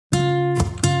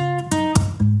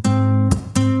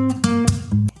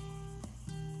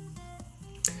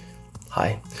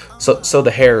So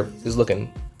the hair is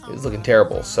looking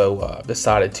terrible. So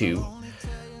decided to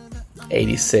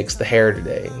 86 the hair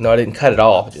today. No, I didn't cut it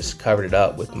off. I just covered it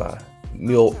up with my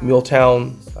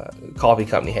Muletown coffee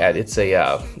company hat. It's a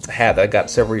hat that I got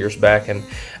several years back, and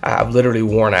I've literally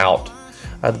worn out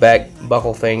the back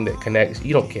buckle thing that connects.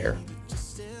 You don't care.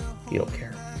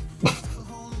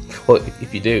 Well,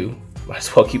 if you do, might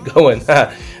as well keep going.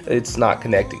 It's not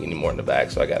connecting anymore in the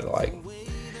back, so I got to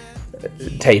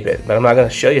tape it. But I'm not going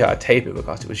to show you how I tape it,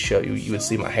 because it would show you. You would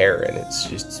see my hair, and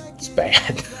it's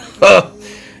bad.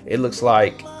 It looks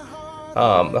like when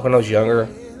I was younger,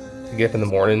 I get up in the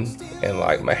morning and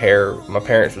like my hair. My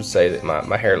parents would say that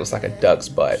my hair looks like a duck's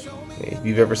butt. If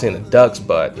you've ever seen a duck's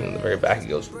butt, in the very back it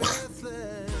goes,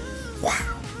 wow.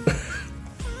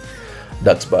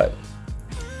 Duck's butt.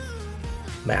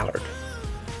 Mallard.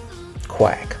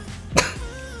 Quack.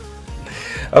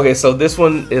 Okay, so this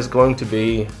one is going to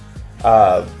be,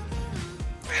 I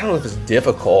don't know if it's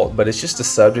difficult, but it's just a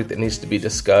subject that needs to be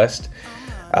discussed,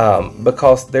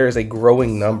 because there is a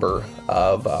growing number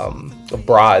of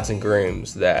brides and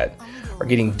grooms that are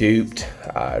getting duped.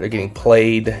 They're getting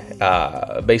played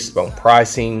based upon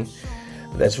pricing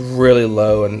that's really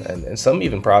low, and some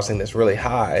even pricing that's really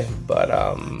high, but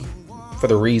for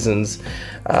the reasons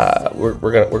we're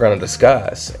going to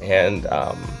discuss. And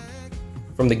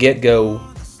from the get-go,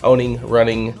 owning,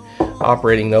 running,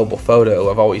 operating Noble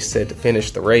Photo, I've always said to finish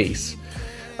the race.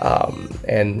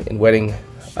 And in weddings,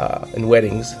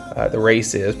 the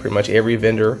race is pretty much every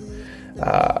vendor,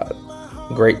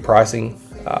 great pricing,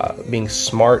 being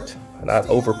smart, not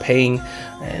overpaying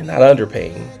and not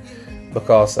underpaying.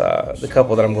 Because the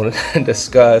couple that I'm going to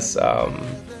discuss,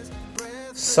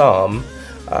 some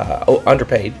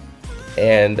underpaid,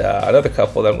 and another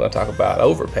couple that I'm going to talk about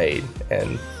overpaid.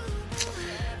 And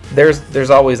there's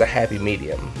always a happy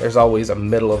medium. There's always a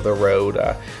middle of the road,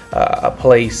 a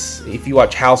place. If you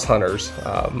watch House Hunters,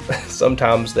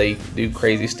 sometimes they do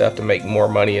crazy stuff to make more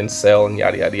money and sell and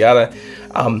yada yada yada.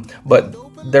 But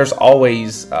there's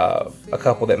always a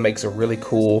couple that makes a really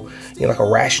cool, like a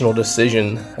rational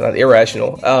decision, not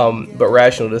irrational, but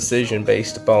rational decision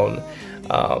based upon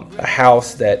a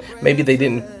house that maybe they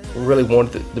didn't really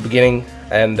want at the beginning,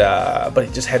 and but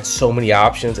it just had so many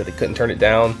options that they couldn't turn it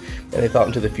down, and they thought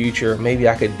into the future, maybe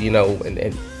I could,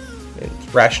 and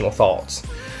rational thoughts.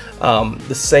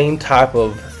 The same type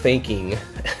of thinking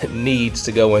needs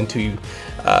to go into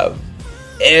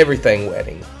everything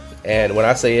wedding. And when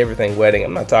I say everything wedding,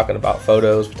 I'm not talking about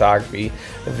photos, photography,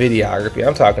 videography.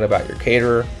 I'm talking about your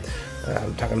caterer.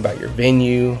 I'm talking about your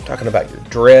venue. I'm talking about your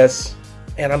dress.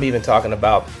 And I'm even talking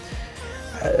about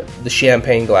the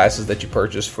champagne glasses that you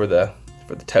purchase for the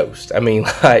toast. I mean,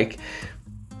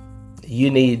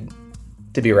 you need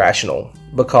to be rational,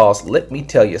 because let me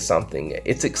tell you something.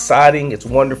 It's exciting. It's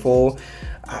wonderful.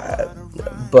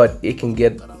 But it can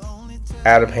get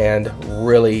out of hand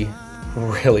really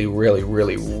quick.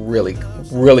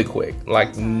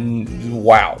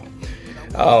 Wow.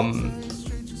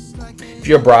 If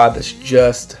you're a bride that's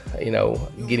just,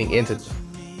 getting into,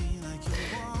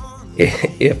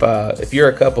 if you're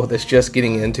a couple that's just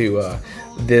getting into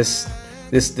this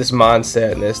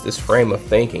mindset and this frame of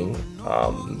thinking,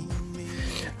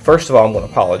 first of all, I'm going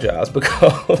to apologize,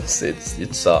 because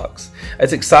it sucks.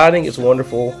 It's exciting. It's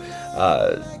wonderful.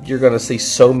 You're going to see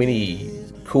so many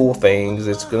cool things.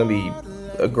 It's going to be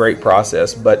a great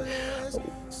process, but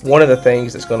one of the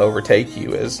things that's going to overtake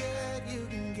you is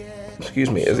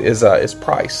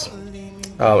price.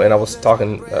 And I was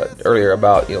talking earlier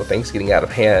about things getting out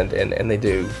of hand, and they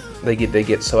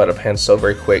get so out of hand so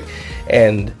very quick,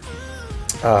 and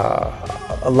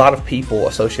a lot of people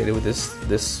associated with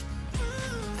this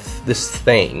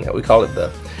thing, we call it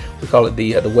the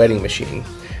wedding machine.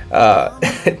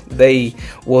 They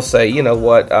will say,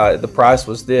 the price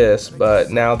was this, but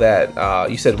now that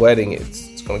you said wedding,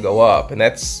 it's going to go up, and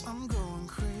it's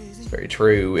very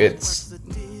true. It's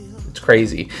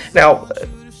crazy. Now,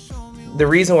 the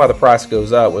reason why the price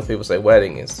goes up when people say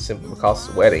wedding is simply because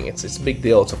it's a wedding. It's a big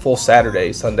deal. It's a full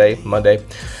Saturday, Sunday, Monday.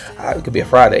 It could be a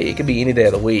Friday. It could be any day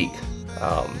of the week.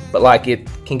 But it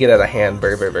can get out of hand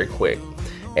very, very, very quick,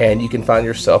 and you can find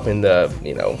yourself in the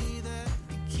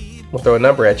we'll throw a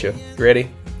number at you. You ready?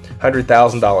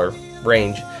 $100,000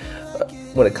 range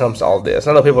when it comes to all this.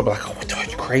 I know people are like, "Oh,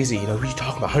 you're crazy. What are you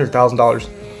talking about? $100,000?"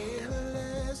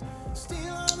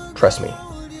 Trust me,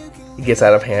 it gets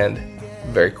out of hand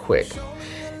very quick.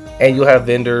 And you'll have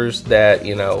vendors that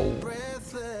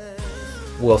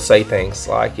will say things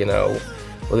like, well,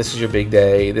 this is your big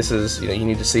day. This is, you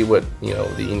need to see what, you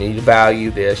need to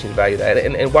value this, you need to value that.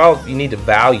 And while you need to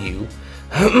value,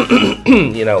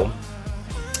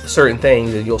 certain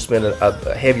things, and you'll spend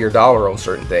a heavier dollar on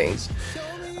certain things.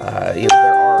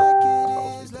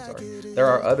 There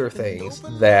are other things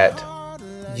that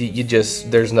you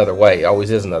just, there's another way. Always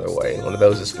is another way. One of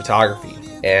those is photography,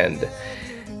 and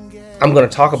I'm going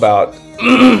to talk about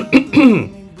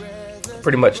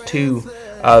pretty much two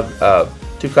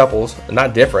couples,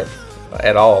 not different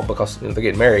at all, because they're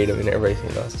getting married. I mean, everybody,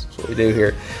 that's what we do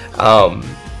here.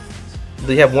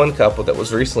 They have one couple that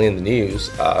was recently in the news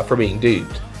for being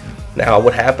duped. Now,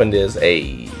 what happened is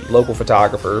a local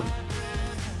photographer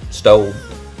stole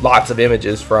lots of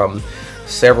images from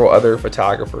several other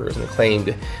photographers and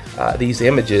claimed these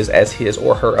images as his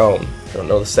or her own. I don't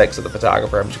know the sex of the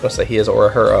photographer. I'm just going to say his or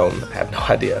her own. I have no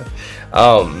idea.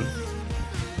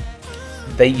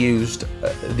 They used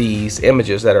these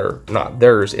images that are not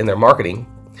theirs in their marketing,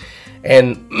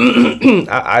 and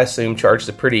I assume charged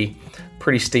a pretty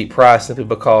steep price simply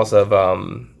because of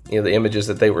the images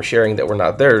that they were sharing that were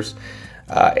not theirs,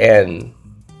 and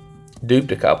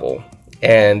duped a couple,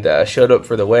 and showed up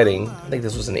for the wedding. I think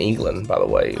this was in England, by the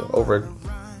way, over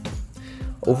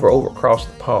across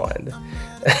the pond.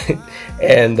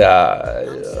 And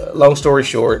long story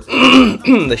short,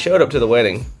 they showed up to the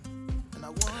wedding,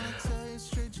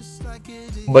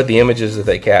 but the images that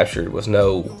they captured was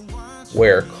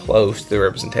nowhere close to the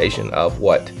representation of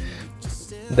what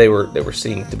they were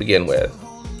seeing to begin with.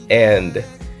 And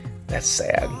that's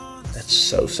sad. That's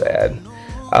so sad.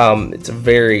 It's a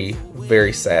very,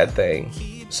 very sad thing.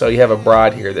 So you have a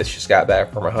bride here that's just got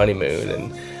back from her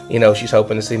honeymoon, and she's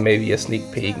hoping to see maybe a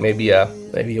sneak peek, maybe a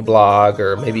blog,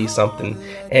 or maybe something,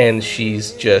 and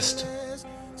she's just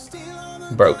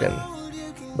broken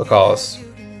because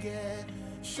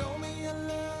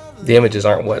the images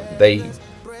aren't what they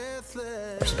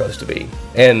are supposed to be.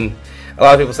 And a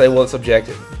lot of people say, well, it's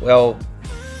subjective. Well,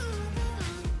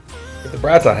 if the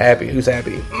bride's not happy, who's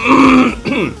happy?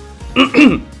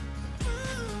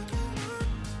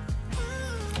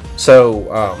 So,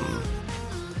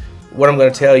 what I'm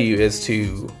going to tell you is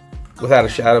to, without a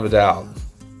shadow of a doubt,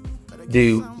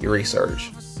 do your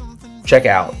research. Check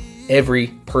out every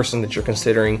person that you're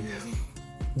considering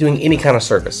doing any kind of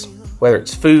service, whether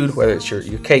it's food, whether it's your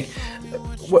cake,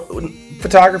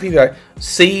 photography.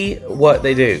 See what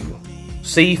they do.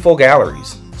 See full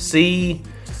galleries. See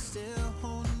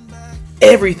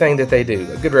everything that they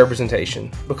do, a good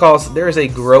representation, because there is a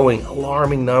growing,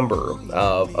 alarming number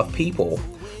of people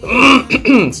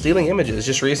stealing images.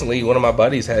 Just recently, one of my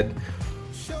buddies had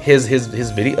his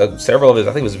video, several of his,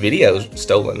 I think it was videos,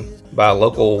 stolen by a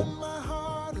local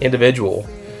individual.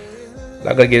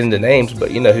 Not going to get into names, but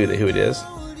you know who it is.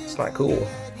 It's not cool.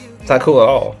 It's not cool at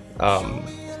all. I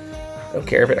don't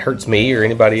care if it hurts me or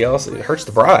anybody else. It hurts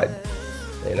the bride.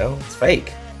 It's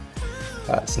fake.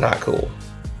 It's not cool.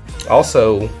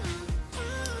 Also,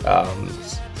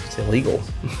 it's illegal.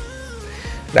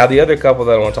 Now, the other couple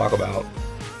that I want to talk about,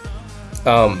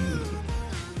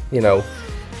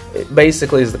 it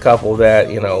basically is the couple that,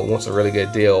 wants a really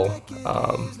good deal,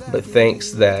 but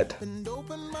thinks that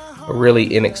a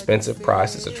really inexpensive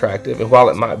price is attractive. And while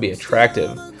it might be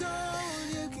attractive,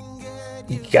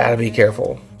 you gotta be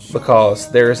careful,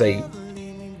 because there's a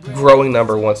growing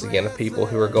number, once again, of people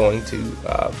who are going to,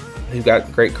 who've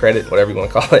got great credit, whatever you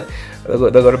want to call it.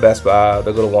 They'll go to Best Buy,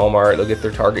 they'll go to Walmart, they'll get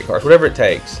their Target cards, whatever it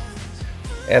takes,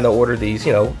 and they'll order these,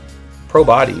 pro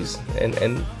bodies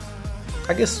and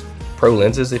I guess pro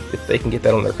lenses if they can get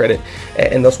that on their credit,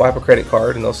 and they'll swipe a credit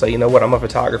card and they'll say, I'm a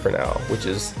photographer now, which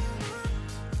is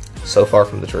so far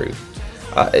from the truth.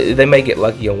 They may get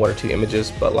lucky on one or two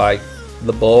images, but like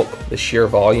the bulk, the sheer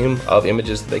volume of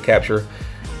images that they capture,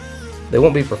 they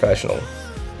won't be professional.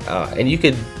 And you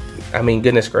could,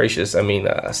 goodness gracious,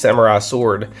 a samurai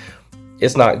sword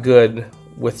is not good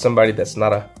with somebody that's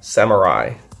not a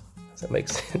samurai. Does that make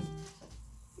sense?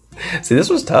 See, this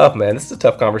was tough, man. This is a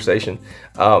tough conversation.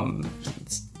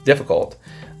 It's difficult.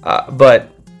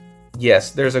 But yes,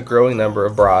 there's a growing number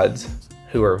of brides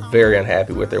who are very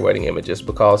unhappy with their wedding images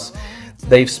because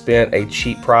they've spent a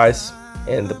cheap price,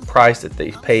 and the price that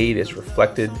they've paid is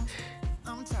reflected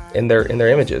in their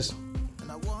images.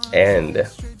 And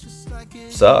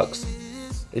sucks.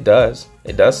 It does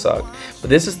suck. But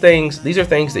these are things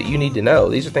that you need to know.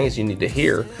 These are things you need to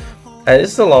hear. And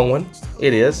this is a long one.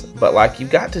 It is. But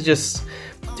you've got to just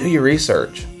do your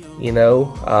research.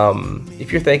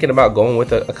 If you're thinking about going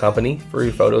with a company for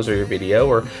your photos or your video,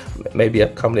 or maybe a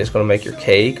company that's going to make your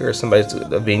cake, or somebody's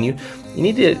a venue, you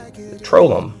need to troll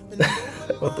them.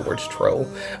 I love the words troll.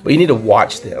 But you need to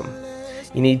watch them.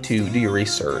 You need to do your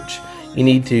research. You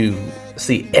need to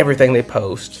see everything they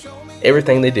post,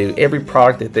 everything they do, every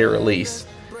product that they release,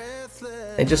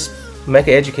 and just make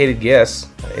an educated guess,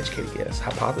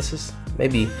 hypothesis,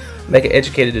 maybe make an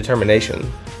educated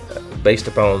determination based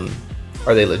upon,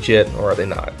 are they legit or are they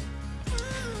not.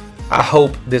 I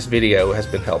hope this video has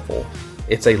been helpful.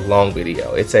 It's a long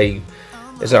video. It's an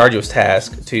arduous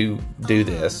task to do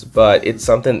this, but it's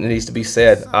something that needs to be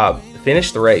said.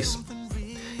 Finish the race.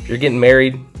 If you're getting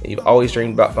married, and you've always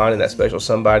dreamed about finding that special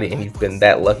somebody, and you've been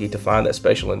that lucky to find that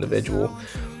special individual,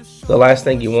 the last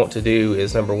thing you want to do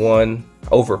is, number one,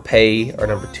 overpay, or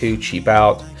number two, cheap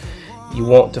out. You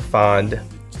want to find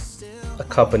a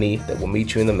company that will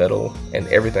meet you in the middle, and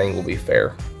everything will be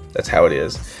fair. That's how it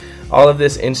is. All of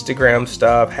this Instagram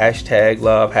stuff, hashtag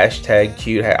love, hashtag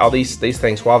cute, all these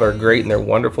things, while they're great and they're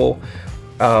wonderful,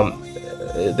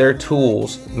 they're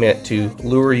tools meant to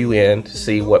lure you in to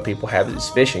see what people have. It's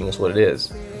fishing is what it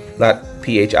is. Not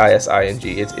PHISING.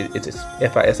 It's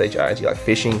FISHING, like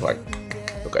fishing, like,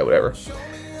 okay, whatever.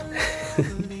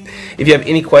 If you have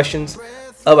any questions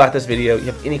about this video, you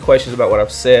have any questions about what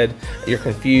I've said, you're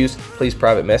confused, please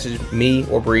private message me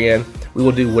or Brienne. We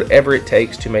will do whatever it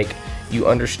takes to make you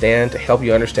understand, to help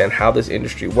you understand how this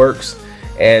industry works,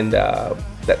 and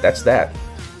that's that.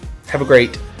 Have a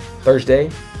great Thursday.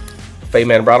 Fade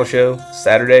Man Bridal Show,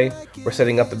 Saturday. We're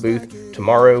setting up the booth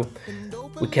tomorrow.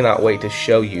 We cannot wait to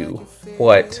show you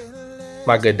what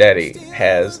my good daddy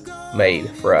has made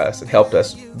for us and helped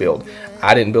us build.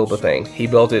 I didn't build the thing. He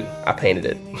built it. I painted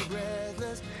it.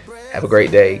 Have a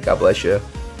great day. God bless you.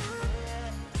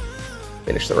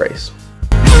 Finish the race.